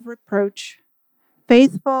reproach,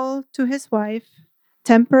 faithful to his wife,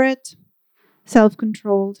 temperate,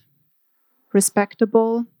 self-controlled,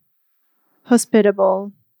 respectable,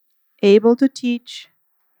 hospitable, able to teach,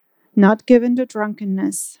 not given to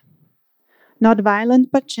drunkenness, not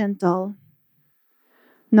violent but gentle,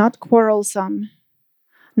 not quarrelsome,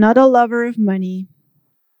 not a lover of money.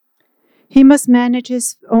 He must manage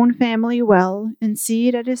his own family well and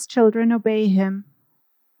see that his children obey him,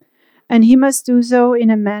 and he must do so in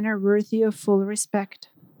a manner worthy of full respect.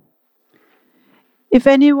 If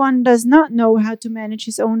anyone does not know how to manage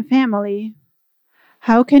his own family,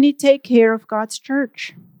 how can he take care of God's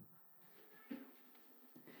church?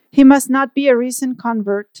 He must not be a recent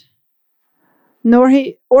convert,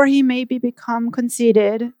 or he may become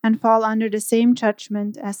conceited and fall under the same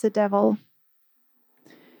judgment as the devil.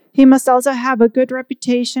 He must also have a good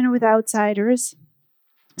reputation with outsiders,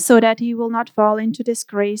 so that he will not fall into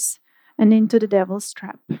disgrace and into the devil's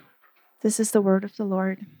trap. This is the word of the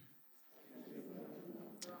Lord.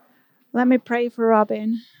 Let me pray for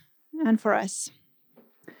Robin and for us.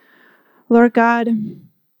 Lord God,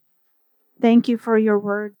 thank you for your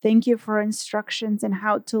word. Thank you for instructions in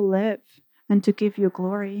how to live and to give you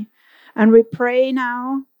glory. And we pray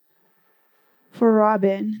now for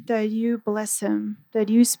Robin, that you bless him, that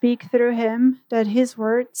you speak through him, that his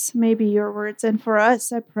words may be your words. And for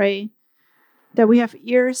us, I pray that we have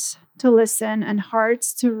ears to listen and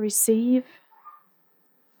hearts to receive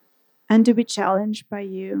and to be challenged by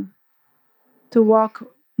you, to walk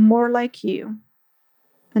more like you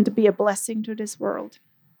and to be a blessing to this world.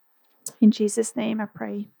 In Jesus' name I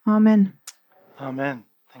pray. Amen. Amen.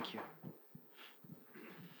 Thank you.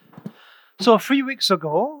 So 3 weeks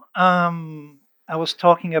ago, I was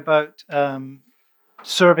talking about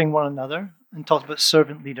serving one another and talked about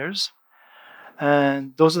servant leaders.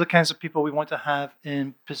 And those are the kinds of people we want to have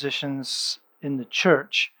in positions in the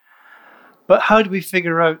church. But how do we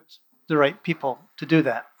figure out the right people to do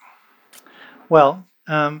that? Well,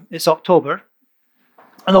 it's October.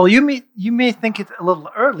 And although you may think it a little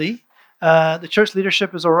early, the church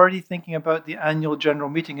leadership is already thinking about the annual general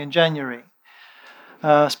meeting in January.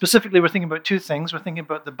 Specifically, we're thinking about two things. We're thinking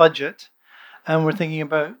about the budget, and we're thinking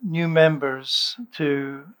about new members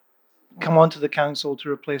to come onto the council to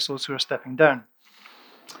replace those who are stepping down.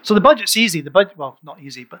 So the budget's easy. Well, not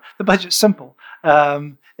easy, but the budget's simple.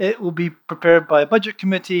 It will be prepared by a budget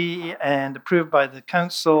committee and approved by the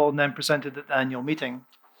council and then presented at the annual meeting.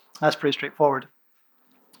 That's pretty straightforward.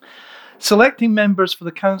 Selecting members for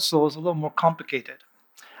the council is a little more complicated.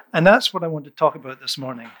 And that's what I want to talk about this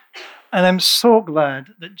morning. And I'm so glad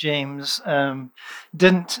that James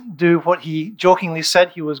didn't do what he jokingly said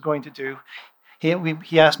he was going to do.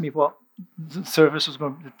 He asked me what the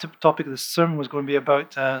topic of the sermon was going to be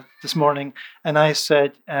about this morning, and I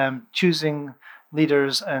said choosing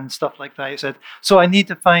leaders and stuff like that. He said, so I need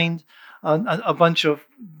to find a bunch of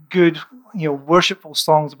good, worshipful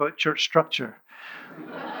songs about church structure.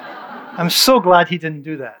 I'm so glad he didn't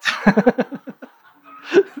do that.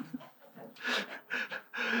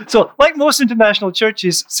 So, like most international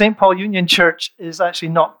churches, St. Paul Union Church is actually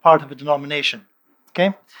not part of a denomination.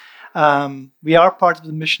 Okay, we are part of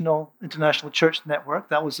the Missional International Church Network.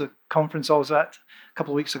 That was a conference I was at a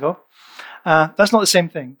couple of weeks ago. That's not the same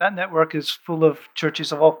thing. That network is full of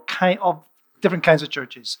churches of of different kinds of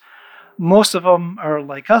churches. Most of them are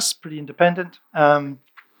like us, pretty independent.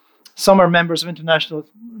 Some are members of international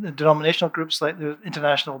denominational groups like the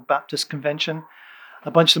International Baptist Convention. A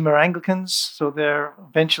bunch of them are Anglicans, so they're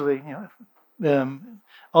eventually,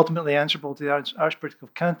 ultimately answerable to the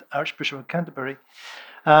Archbishop of Canterbury.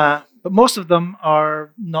 But most of them are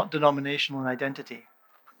not denominational in identity.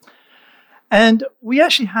 And we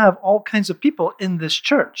actually have all kinds of people in this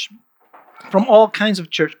church from all kinds of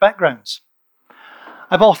church backgrounds.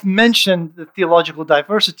 I've often mentioned the theological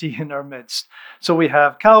diversity in our midst. So we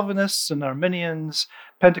have Calvinists and Arminians,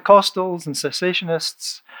 Pentecostals and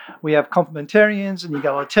cessationists. We have complementarians and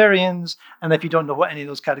egalitarians. And if you don't know what any of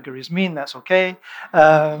those categories mean, that's okay.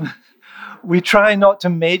 We try not to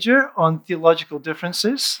major on theological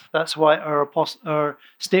differences. That's why our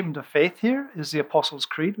statement of faith here is the Apostles'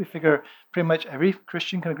 Creed. We figure pretty much every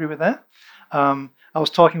Christian can agree with that. I was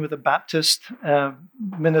talking with a Baptist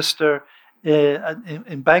minister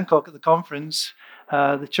in Bangkok at the conference.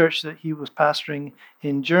 The church that he was pastoring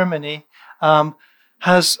in Germany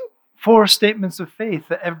has 4 statements of faith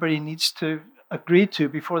that everybody needs to agree to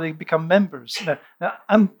before they become members. Now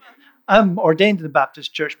I'm ordained in the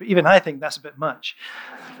Baptist church, but even I think that's a bit much.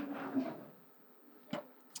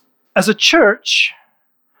 As a church,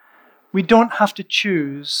 we don't have to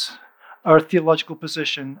choose our theological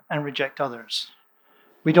position and reject others.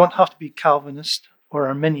 We don't have to be Calvinist or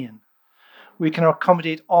Arminian. We can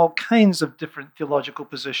accommodate all kinds of different theological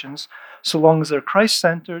positions so long as they're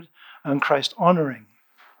Christ-centered and Christ-honoring.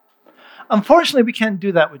 Unfortunately, we can't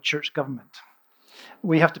do that with church government.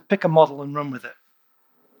 We have to pick a model and run with it.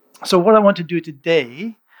 So what I want to do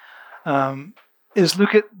today is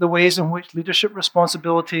look at the ways in which leadership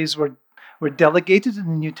responsibilities were delegated in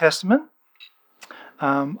the New Testament.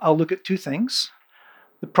 I'll look at two things: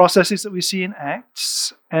 the processes that we see in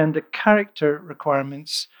Acts and the character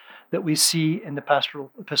requirements that we see in the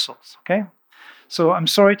pastoral epistles. Okay, so I'm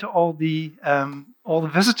sorry to all the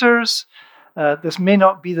visitors. This may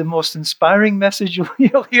not be the most inspiring message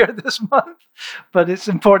you'll hear this month, but it's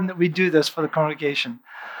important that we do this for the congregation.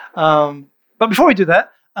 But before we do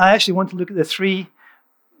that, I actually want to look at the three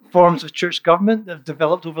forms of church government that have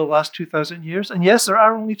developed over the last 2,000 years. And yes, there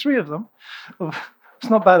are only three of them. It's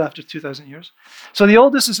not bad after 2,000 years. So the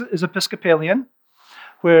oldest is Episcopalian,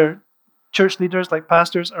 where church leaders like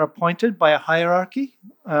pastors are appointed by a hierarchy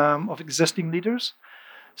of existing leaders.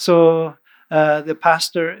 So the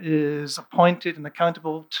pastor is appointed and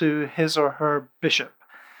accountable to his or her bishop.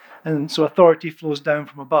 And so authority flows down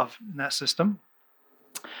from above in that system.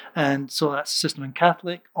 And so that's the system in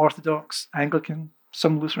Catholic, Orthodox, Anglican,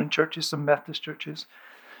 some Lutheran churches, some Methodist churches.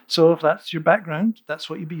 So if that's your background, that's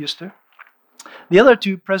what you'd be used to. The other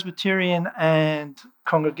two, Presbyterian and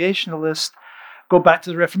Congregationalist, go back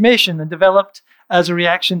to the Reformation and developed as a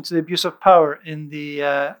reaction to the abuse of power in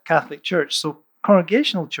the Catholic Church. So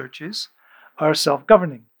congregational churches are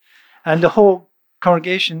self-governing, and the whole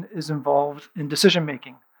congregation is involved in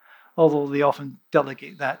decision-making, although they often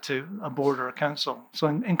delegate that to a board or a council. So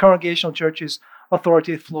in congregational churches,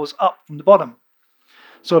 authority flows up from the bottom.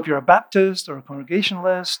 So if you're a Baptist or a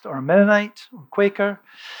Congregationalist or a Mennonite or Quaker,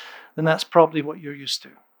 then that's probably what you're used to.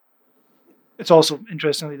 It's also,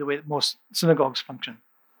 interestingly, the way that most synagogues function.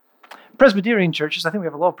 Presbyterian churches, I think we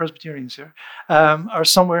have a lot of Presbyterians here, are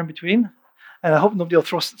somewhere in between, and I hope nobody will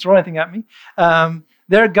throw anything at me.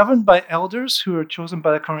 They're governed by elders who are chosen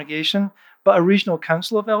by the congregation, but a regional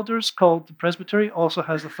council of elders called the presbytery also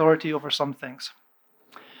has authority over some things.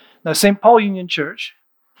 Now, St. Paul Union Church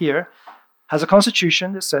here has a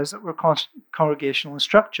constitution that says that we're congregational in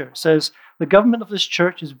structure. It says the government of this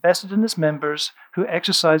church is vested in its members who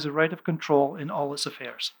exercise the right of control in all its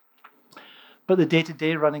affairs. But the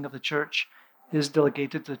day-to-day running of the church is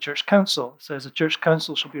delegated to the church council. It says the church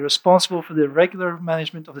council shall be responsible for the regular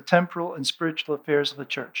management of the temporal and spiritual affairs of the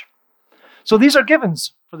church. So these are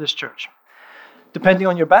givens for this church. Depending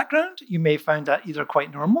on your background, you may find that either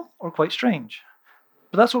quite normal or quite strange.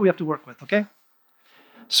 But that's what we have to work with, okay?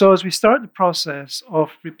 So as we start the process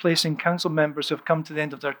of replacing council members who have come to the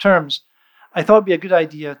end of their terms, I thought it would be a good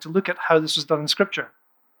idea to look at how this was done in Scripture,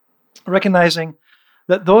 recognizing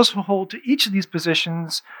that those who hold to each of these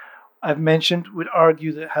positions I've mentioned would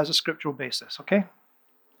argue that it has a scriptural basis, okay?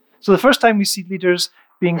 So the first time we see leaders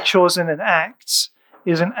being chosen in Acts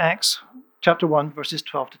is in Acts chapter 1, verses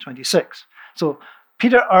 12 to 26. So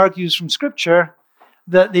Peter argues from Scripture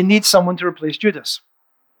that they need someone to replace Judas,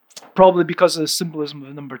 probably because of the symbolism of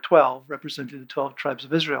the number 12, representing the 12 tribes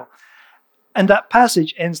of Israel. And that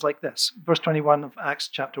passage ends like this, verse 21 of Acts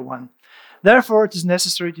chapter 1. Therefore, it is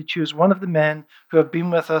necessary to choose one of the men who have been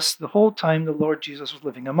with us the whole time the Lord Jesus was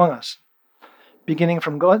living among us, beginning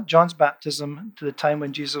from John's baptism to the time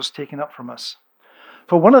when Jesus was taken up from us.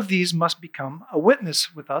 For one of these must become a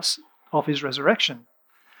witness with us of his resurrection.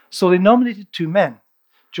 So they nominated two men,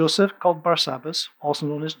 Joseph, called Barsabbas, also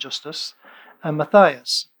known as Justus, and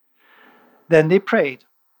Matthias. Then they prayed,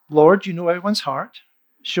 Lord, you know everyone's heart.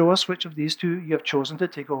 Show us which of these two you have chosen to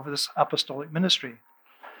take over this apostolic ministry,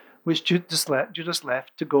 which Judas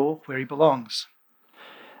left to go where he belongs.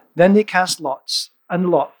 Then they cast lots, and the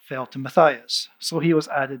lot fell to Matthias. So he was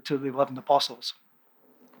added to the 11 apostles.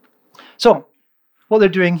 So what they're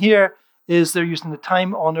doing here is they're using the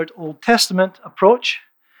time-honored Old Testament approach.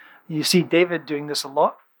 You see David doing this a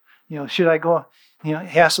lot. Should I go? He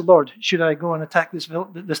asked the Lord, should I go and attack this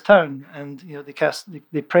town? And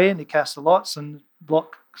they pray and they cast the lots, and the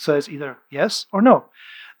lot says either yes or no.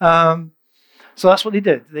 So that's what they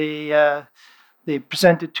did. They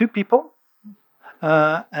presented two people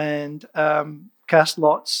and cast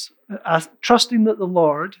lots, trusting that the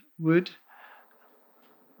Lord would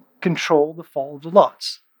control the fall of the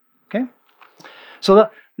lots. Okay, so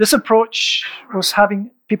this approach was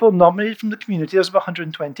having people nominated from the community. There's about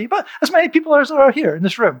 120, but as many people as there are here in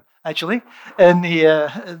this room, actually, in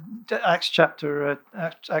the Acts chapter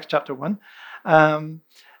 1, and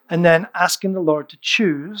then asking the Lord to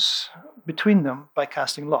choose between them by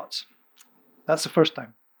casting lots. That's the first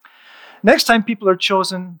time. Next time people are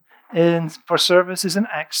chosen for service is in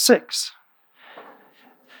Acts 6.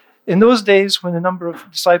 In those days, when the number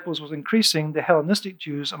of disciples was increasing, the Hellenistic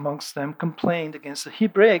Jews amongst them complained against the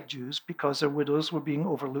Hebraic Jews because their widows were being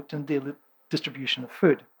overlooked in daily distribution of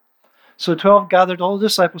food. So 12 gathered all the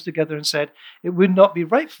disciples together and said, "It would not be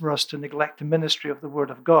right for us to neglect the ministry of the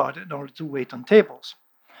word of God in order to wait on tables.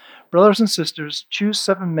 Brothers and sisters, choose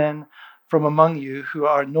 7 men from among you who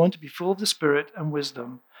are known to be full of the Spirit and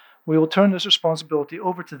wisdom. We will turn this responsibility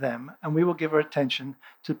over to them, and we will give our attention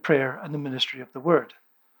to prayer and the ministry of the word."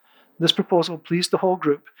 This proposal pleased the whole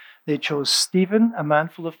group. They chose Stephen, a man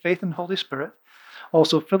full of faith and Holy Spirit,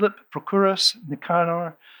 also Philip, Prochorus,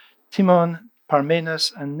 Nicanor, Timon,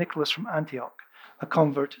 Parmenas, and Nicholas from Antioch, a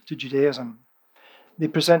convert to Judaism. They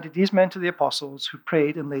presented these men to the apostles, who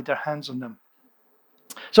prayed and laid their hands on them.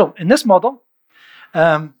 So, in this model,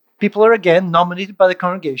 people are again nominated by the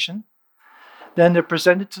congregation. Then they're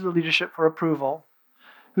presented to the leadership for approval,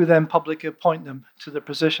 who then publicly appoint them to their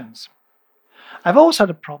positions. I've always had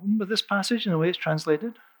a problem with this passage in the way it's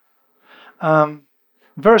translated.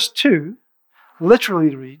 Verse 2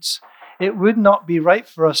 literally reads, "It would not be right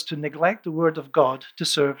for us to neglect the word of God to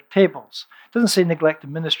serve tables." It doesn't say neglect the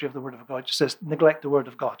ministry of the word of God, it just says neglect the word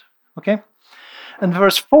of God. Okay? And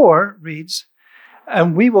verse 4 reads,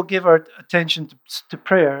 "And we will give our attention to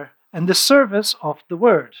prayer and the service of the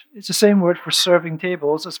word." It's the same word for serving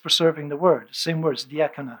tables as for serving the word. Same words,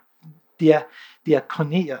 diakonia.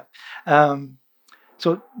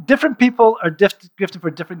 So different people are gifted for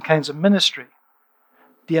different kinds of ministry.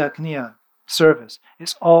 Diakonia, service.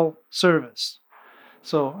 It's all service.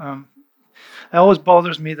 So it always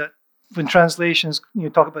bothers me that when translations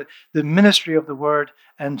talk about the ministry of the word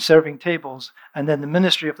and serving tables, and then the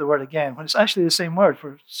ministry of the word again, when it's actually the same word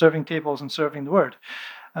for serving tables and serving the word.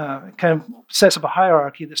 It kind of sets up a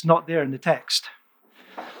hierarchy that's not there in the text.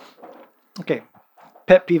 Okay.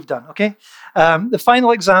 Pet peeve done, okay? The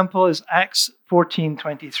final example is Acts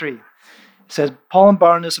 14:23. It says, "Paul and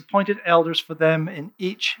Barnabas appointed elders for them in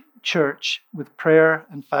each church with prayer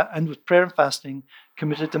and fasting,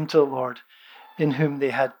 committed them to the Lord, in whom they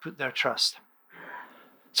had put their trust."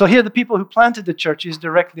 So here the people who planted the churches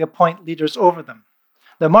directly appoint leaders over them.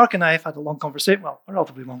 Now Mark and I have had a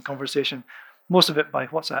relatively long conversation, most of it by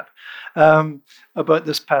WhatsApp, about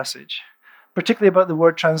this passage, particularly about the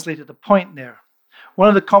word translated appoint there. One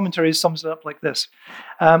of the commentaries sums it up like this.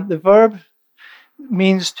 The verb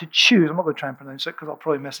means to choose. I'm not going to try and pronounce it because I'll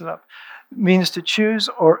probably mess it up. It means to choose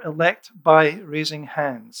or elect by raising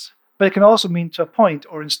hands. But it can also mean to appoint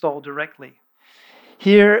or install directly.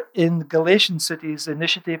 Here in the Galatian cities, the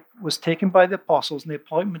initiative was taken by the apostles in the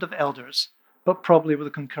appointment of elders, but probably with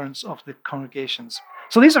the concurrence of the congregations.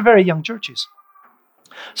 So these are very young churches.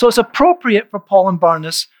 So it's appropriate for Paul and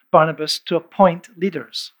Barnabas to appoint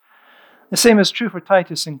leaders. The same is true for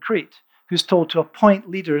Titus in Crete, who's told to appoint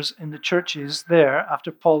leaders in the churches there after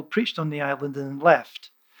Paul preached on the island and then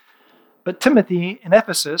left. But Timothy in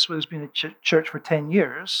Ephesus, where there's been a church for 10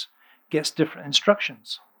 years, gets different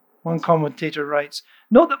instructions. One commentator writes,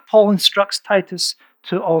 "Note that Paul instructs Titus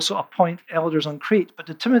to also appoint elders on Crete, but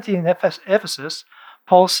to Timothy in Ephesus,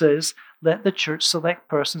 Paul says, let the church select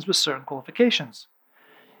persons with certain qualifications.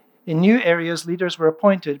 In new areas, leaders were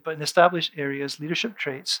appointed, but in established areas, leadership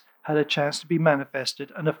traits had a chance to be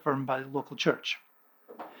manifested and affirmed by the local church."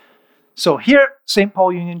 So here at St.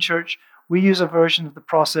 Paul Union Church, we use a version of the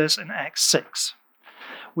process in Acts 6.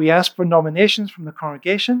 We ask for nominations from the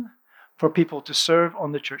congregation for people to serve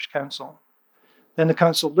on the church council. Then the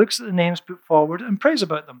council looks at the names put forward and prays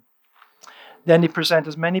about them. Then they present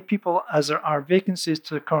as many people as there are vacancies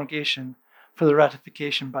to the congregation for the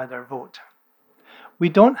ratification by their vote. We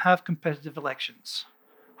don't have competitive elections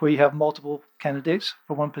where you have multiple candidates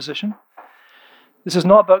for one position. This is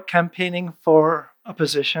not about campaigning for a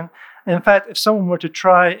position. In fact, if someone were to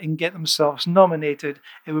try and get themselves nominated,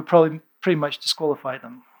 it would probably pretty much disqualify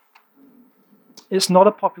them. It's not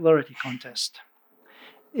a popularity contest.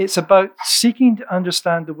 It's about seeking to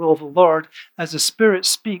understand the will of the Lord as the Spirit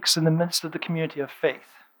speaks in the midst of the community of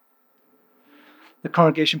faith. The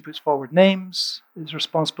congregation puts forward names. It's the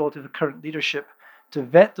responsibility of the current leadership to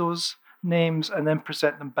vet those names and then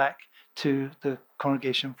present them back to the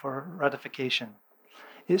congregation for ratification.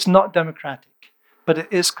 It's not democratic, but it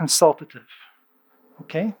is consultative.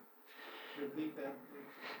 Okay?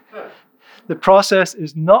 The process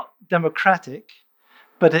is not democratic,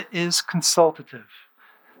 but it is consultative.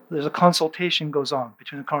 There's a consultation goes on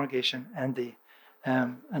between the congregation and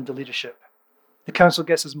the leadership. The council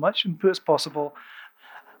gets as much input as possible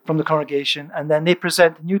from the congregation, and then they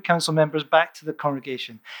present the new council members back to the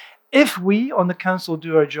congregation. If we on the council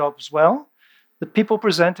do our jobs well, the people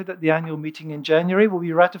presented at the annual meeting in January will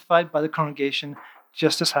be ratified by the congregation,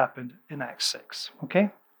 just as happened in Acts 6.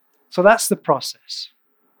 Okay? So that's the process.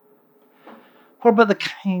 What about the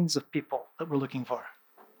kinds of people that we're looking for?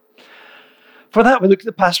 For that, we look at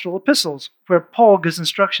the pastoral epistles, where Paul gives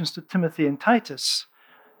instructions to Timothy and Titus,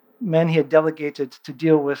 men he had delegated to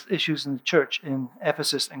deal with issues in the church in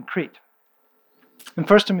Ephesus and Crete. In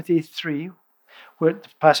 1 Timothy 3, where the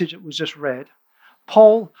passage that was just read,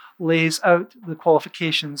 Paul lays out the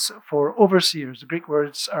qualifications for overseers. The Greek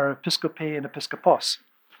words are episkope and episkopos,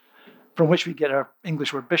 from which we get our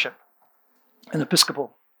English word bishop and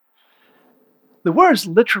episcopal. The words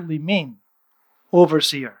literally mean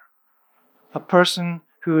overseer, a person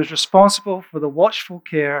who is responsible for the watchful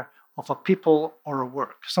care of a people or a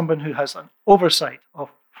work, someone who has an oversight of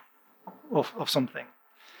something.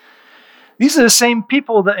 These are the same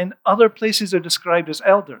people that in other places are described as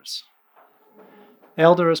elders.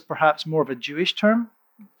 Elder is perhaps more of a Jewish term,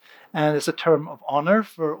 and it's a term of honor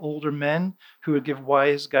for older men who would give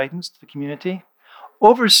wise guidance to the community.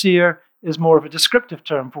 Overseer is more of a descriptive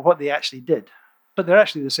term for what they actually did, but they're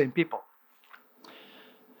actually the same people.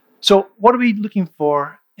 So what are we looking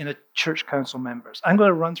for in a church council members? I'm going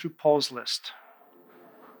to run through Paul's list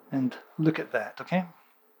and look at that, okay?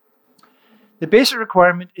 The basic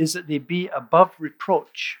requirement is that they be above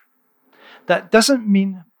reproach. That doesn't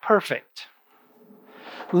mean perfect.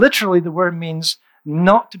 Literally, the word means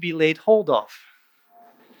not to be laid hold of.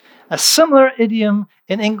 A similar idiom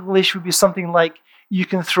in English would be something like, you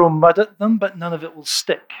can throw mud at them, but none of it will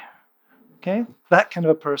stick. Okay? That kind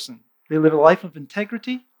of a person. They live a life of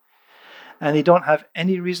integrity, and they don't have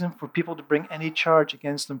any reason for people to bring any charge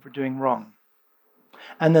against them for doing wrong.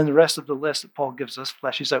 And then the rest of the list that Paul gives us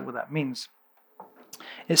fleshes out what that means.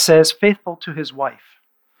 It says, faithful to his wife.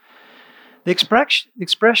 The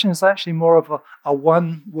expression is actually more of a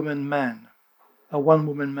one-woman man. A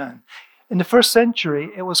one-woman man. In the first century,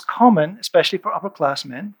 it was common, especially for upper-class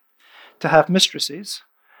men, to have mistresses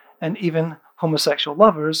and even homosexual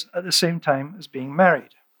lovers at the same time as being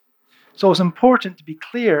married. So it's important to be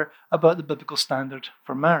clear about the biblical standard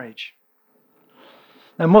for marriage.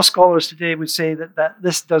 Now, most scholars today would say that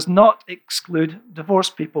this does not exclude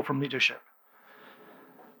divorced people from leadership.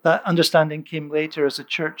 That understanding came later as the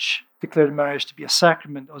church declared marriage to be a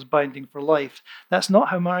sacrament that was binding for life. That's not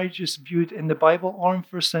how marriage is viewed in the Bible or in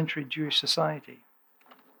first century Jewish society.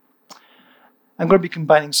 I'm going to be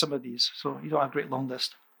combining some of these, so you don't have a great long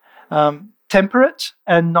list. Temperate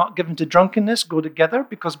and not given to drunkenness go together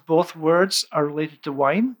because both words are related to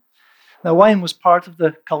wine. Now, wine was part of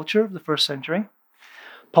the culture of the first century.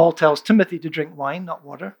 Paul tells Timothy to drink wine, not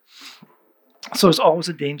water. So there's always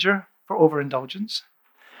a danger for overindulgence.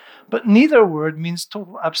 But neither word means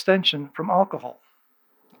total abstention from alcohol.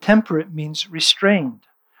 Temperate means restrained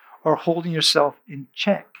or holding yourself in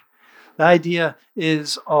check. The idea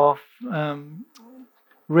is of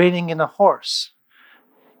reining in a horse.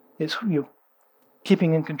 It's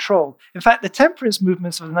keeping in control. In fact, the temperance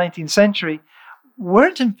movements of the 19th century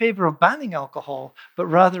weren't in favor of banning alcohol, but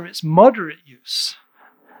rather its moderate use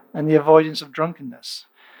and the avoidance of drunkenness.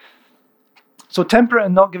 So temperate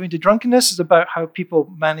and not giving to drunkenness is about how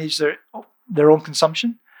people manage their own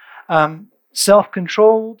consumption.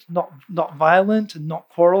 Self-controlled, not violent, and not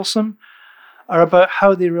quarrelsome are about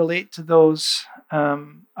how they relate to those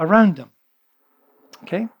around them.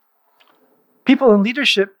 Okay? People in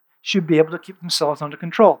leadership should be able to keep themselves under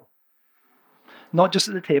control. Not just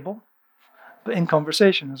at the table, but in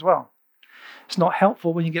conversation as well. It's not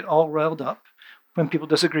helpful when you get all riled up when people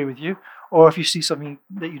disagree with you, or if you see something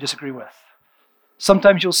that you disagree with.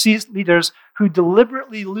 Sometimes you'll see leaders who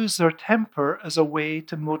deliberately lose their temper as a way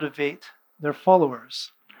to motivate their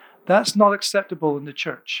followers. That's not acceptable in the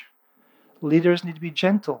church. Leaders need to be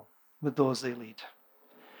gentle with those they lead.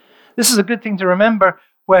 This is a good thing to remember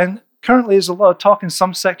when currently there's a lot of talk in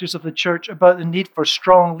some sectors of the church about the need for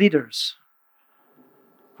strong leaders,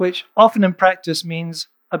 which often in practice means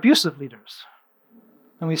abusive leaders.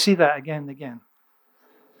 And we see that again and again.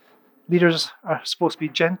 Leaders are supposed to be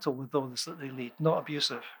gentle with those that they lead, not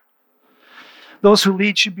abusive. Those who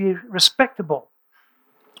lead should be respectable,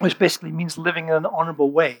 which basically means living in an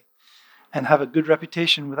honorable way and have a good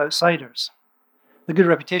reputation with outsiders. The good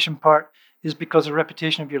reputation part is because the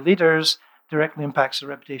reputation of your leaders directly impacts the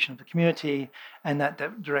reputation of the community, and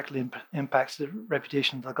that directly impacts the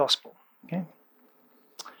reputation of the gospel. Okay?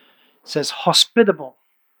 It says hospitable.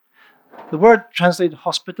 The word translated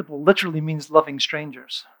hospitable literally means loving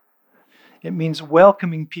strangers. It means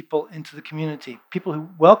welcoming people into the community. People who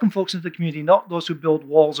welcome folks into the community, not those who build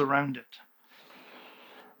walls around it.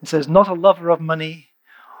 It says not a lover of money.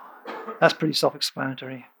 That's pretty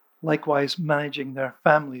self-explanatory. Likewise, managing their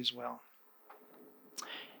families well.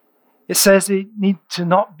 It says they need to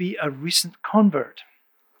not be a recent convert.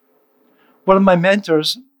 One of my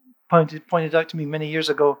mentors pointed out to me many years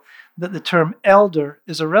ago that the term elder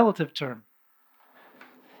is a relative term.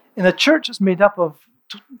 In a church that's made up of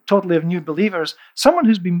totally of new believers, someone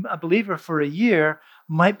who's been a believer for a year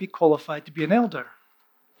might be qualified to be an elder,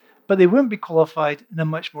 but they wouldn't be qualified in a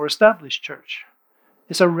much more established church.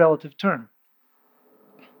 It's a relative term.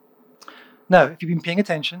 Now, if you've been paying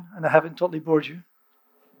attention, and I haven't totally bored you,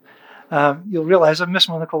 you'll realize I've missed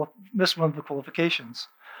one of the qualifications,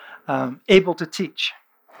 able to teach.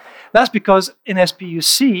 That's because in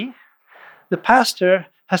SPUC, the pastor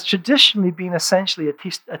has traditionally been essentially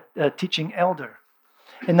a teaching elder.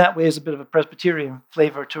 In that way, is a bit of a Presbyterian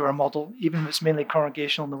flavor to our model, even if it's mainly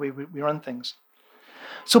congregational in the way we run things.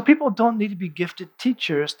 So people don't need to be gifted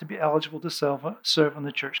teachers to be eligible to serve on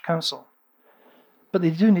the church council. But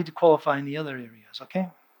they do need to qualify in the other areas, okay?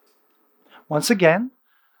 Once again,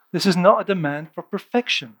 this is not a demand for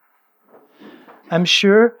perfection. I'm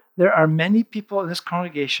sure there are many people in this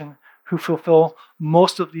congregation who fulfill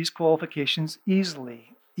most of these qualifications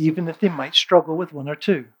easily, even if they might struggle with one or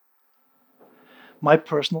two. My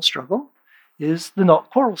personal struggle is the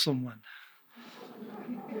not quarrelsome one.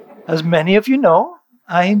 As many of you know,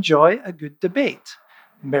 I enjoy a good debate.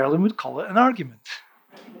 Marilyn would call it an argument.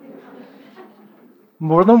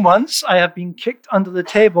 More than once, I have been kicked under the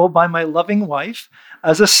table by my loving wife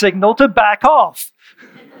as a signal to back off.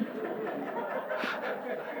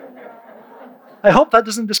 I hope that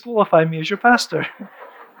doesn't disqualify me as your pastor.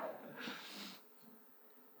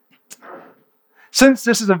 Since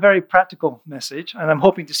this is a very practical message, and I'm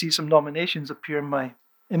hoping to see some nominations appear in my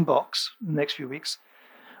inbox in the next few weeks,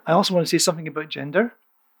 I also want to say something about gender.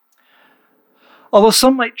 Although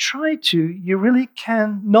some might try to, you really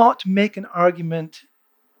cannot make an argument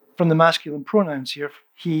from the masculine pronouns here,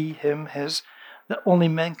 he, him, his, that only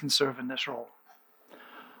men can serve in this role.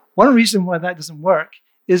 One reason why that doesn't work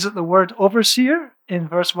is that the word overseer in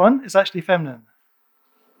verse 1 is actually feminine.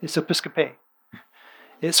 It's episkope.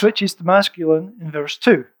 It switches to masculine in verse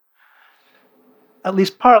 2. At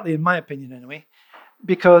least partly, in my opinion anyway,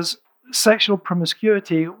 because sexual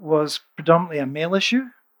promiscuity was predominantly a male issue,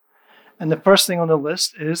 and the first thing on the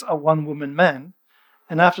list is a one-woman man,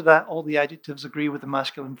 and after that, all the adjectives agree with the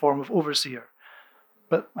masculine form of overseer.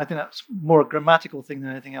 But I think that's more a grammatical thing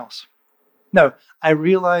than anything else. Now, I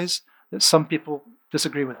realize that some people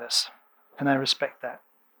disagree with this, and I respect that.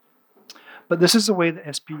 But this is the way that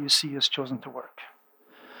SPUC has chosen to work.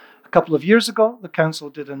 A couple of years ago, the council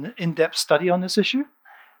did an in-depth study on this issue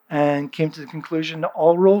and came to the conclusion that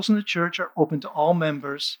all roles in the church are open to all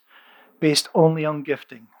members based only on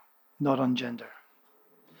gifting, not on gender.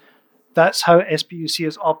 That's how SPUC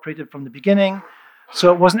has operated from the beginning,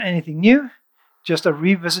 so it wasn't anything new, just a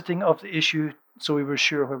revisiting of the issue so we were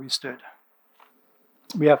sure where we stood.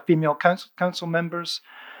 We have female council members,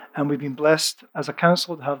 and we've been blessed as a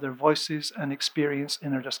council to have their voices and experience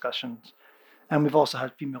in our discussions. And we've also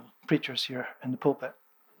had female preachers here in the pulpit.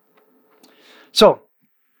 So,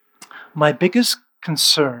 my biggest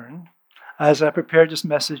concern as I prepared this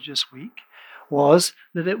message this week was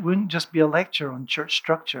that it wouldn't just be a lecture on church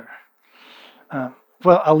structure.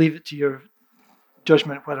 Well, I'll leave it to your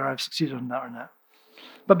judgment whether I've succeeded on that or not.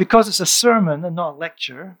 But because it's a sermon and not a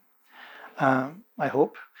lecture, I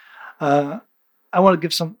hope, I want to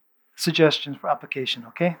give some suggestions for application,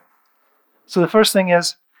 okay? So the first thing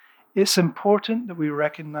is, it's important that we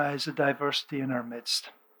recognize the diversity in our midst.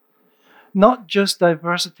 Not just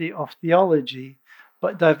diversity of theology,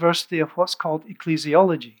 but diversity of what's called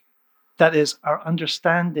ecclesiology. That is, our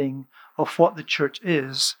understanding of what the church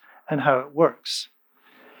is and how it works.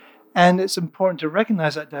 And it's important to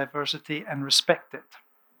recognize that diversity and respect it.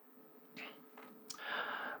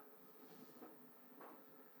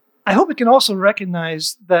 I hope we can also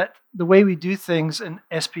recognize that the way we do things in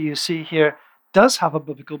SPUC here does have a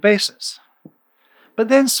biblical basis. But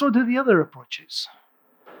then so do the other approaches.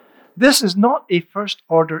 This is not a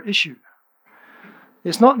first-order issue.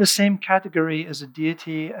 It's not in the same category as the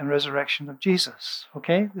deity and resurrection of Jesus,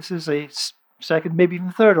 okay? This is a second, maybe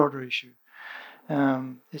even third-order issue.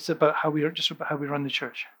 It's about how we run the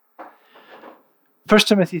church. 1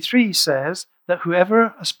 Timothy 3 says that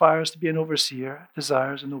whoever aspires to be an overseer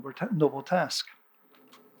desires a noble task.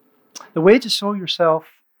 The way to show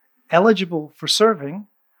yourself eligible for serving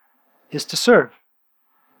is to serve.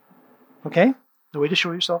 Okay? The way to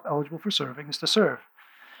show yourself eligible for serving is to serve.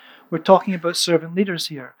 We're talking about servant leaders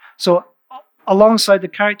here. So alongside the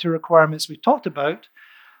character requirements we talked about,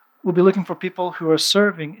 we'll be looking for people who are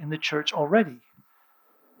serving in the church already.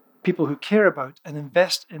 People who care about and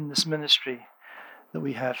invest in this ministry that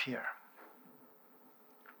we have here.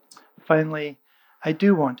 Finally, I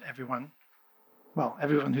do want everyone, well,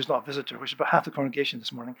 everyone who's not a visitor, which is about half the congregation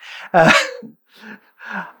this morning, uh,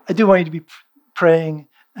 I do want you to be praying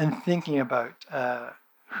and thinking about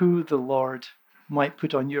who the Lord might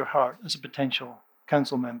put on your heart as a potential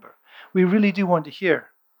council member. We really do want to hear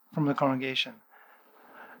from the congregation.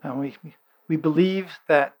 And we believe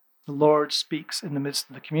that the Lord speaks in the midst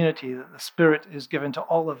of the community, that the Spirit is given to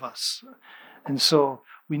all of us. And so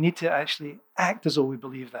we need to actually act as though we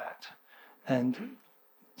believe that. And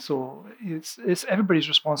so it's everybody's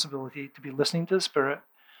responsibility to be listening to the Spirit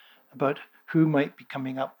about who might be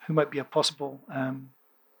coming up, who might be a possible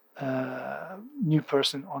new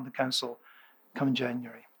person on the council come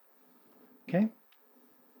January. Okay?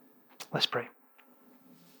 Let's pray.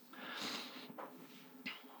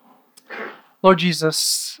 Lord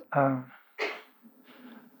Jesus,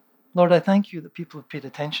 Lord, I thank you that people have paid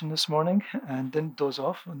attention this morning and didn't doze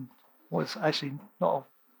off on what's actually not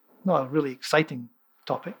a really exciting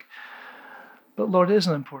topic. But Lord, it is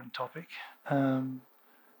an important topic,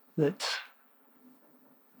 that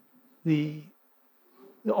the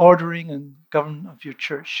ordering and government of your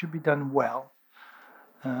church should be done well,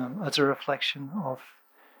 as a reflection of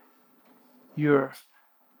your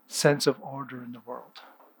sense of order in the world.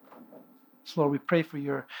 So Lord, we pray for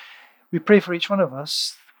each one of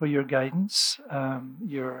us for your guidance, that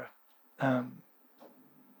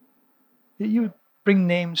you would bring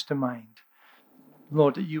names to mind,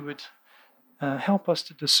 Lord, that you would help us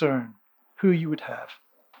to discern who you would have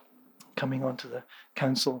coming onto the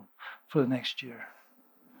council for the next year.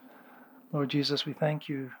 Lord Jesus, we thank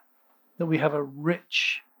you that we have a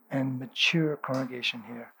rich and mature congregation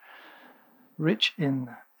here, rich in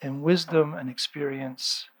wisdom and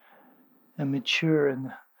experience, and mature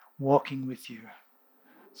in walking with you.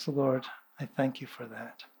 So, Lord, I thank you for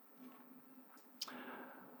that.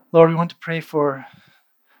 Lord, we want to pray for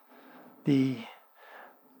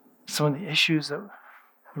some of the issues that have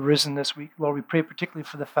arisen this week. Lord, we pray particularly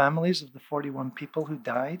for the families of the 41 people who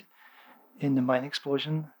died in the mine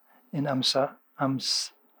explosion in Amasra.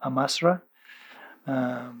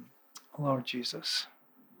 Lord Jesus,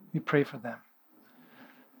 we pray for them.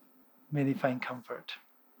 May they find comfort.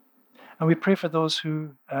 And we pray for those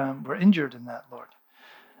who were injured in that, Lord,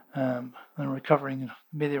 and recovering.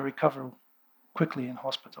 May they recover quickly in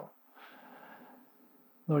hospital.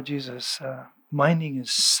 Lord Jesus, mining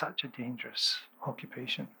is such a dangerous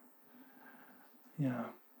occupation. Yeah,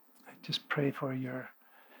 I just pray for your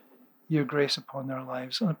grace upon their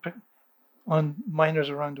lives, on miners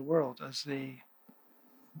around the world as they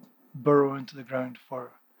burrow into the ground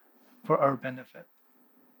for our benefit.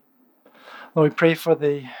 Lord, we pray for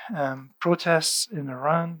the protests in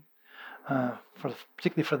Iran,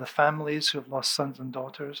 particularly for the families who have lost sons and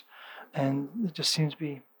daughters, and it just seems to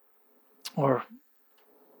be, or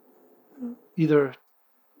either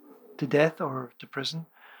to death or to prison,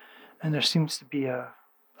 and there seems to be a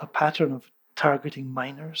pattern of targeting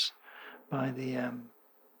minors by the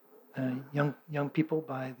young people,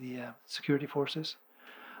 by the security forces.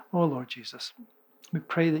 Oh Lord Jesus, we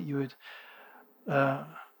pray that you would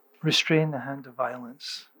restrain the hand of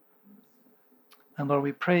violence. And Lord,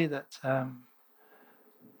 we pray that,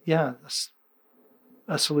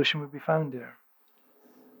 a solution would be found there.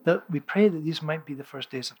 That we pray that these might be the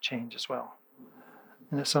first days of change as well.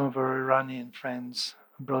 And that some of our Iranian friends,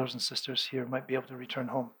 brothers and sisters here might be able to return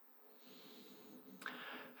home.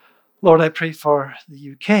 Lord, I pray for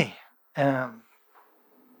the UK,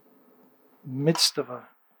 midst of an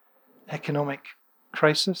economic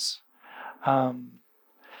crisis. And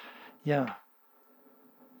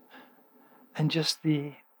just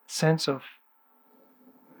the sense of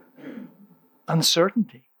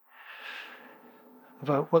uncertainty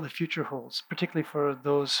about what the future holds, particularly for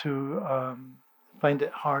those who find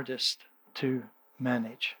it hardest to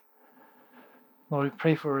manage. Lord, we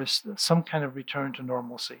pray for some kind of return to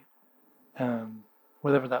normalcy,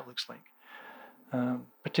 whatever that looks like.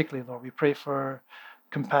 Particularly, Lord, we pray for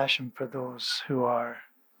compassion for those who are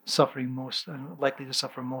suffering most and likely to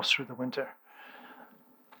suffer most through the winter.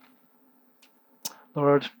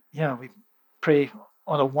 Lord, we pray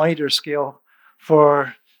on a wider scale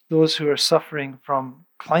for those who are suffering from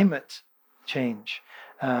climate change,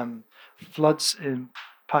 floods in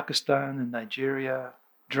Pakistan and Nigeria,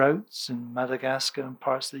 droughts in Madagascar and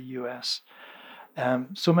parts of the US.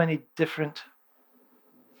 So many different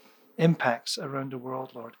impacts around the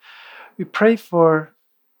world, Lord. We pray for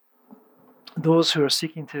those who are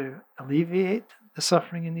seeking to alleviate the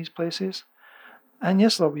suffering in these places. And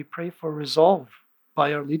yes, Lord, we pray for resolve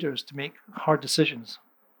by our leaders to make hard decisions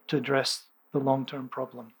to address the long-term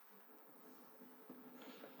problem.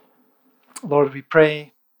 Lord, we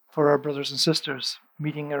pray for our brothers and sisters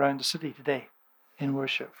meeting around the city today. in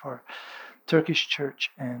worship for Turkish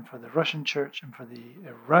church and for the Russian church and for the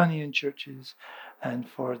Iranian churches and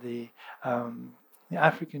for the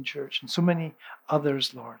African church and so many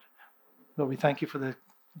others, Lord. Lord, we thank you for the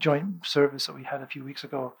joint service that we had a few weeks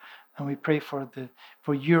ago, and we pray for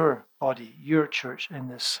your body, your church in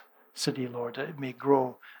this city, Lord, that it may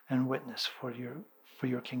grow and witness for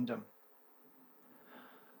your kingdom.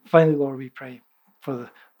 Finally, Lord, we pray for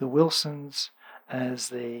the Wilsons as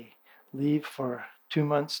they leave for 2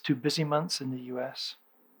 months, 2 busy months in the US.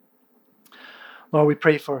 Lord, we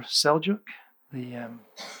pray for Seljuk, the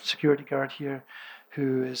security guard here,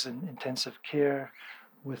 who is in intensive care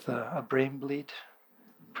with a brain bleed.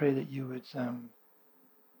 Pray that you would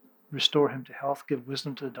restore him to health, give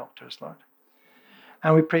wisdom to the doctors, Lord.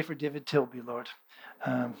 And we pray for David Tilby, Lord,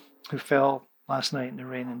 who fell last night in the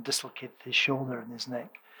rain and dislocated his shoulder and his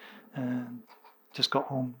neck, and just got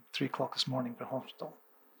home 3 o'clock this morning from hospital.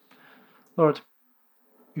 Lord,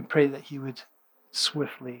 we pray that he would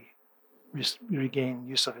swiftly regain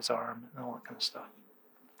use of his arm and all that kind of stuff.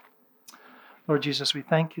 Lord Jesus, we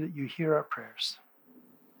thank you that you hear our prayers.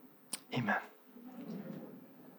 Amen.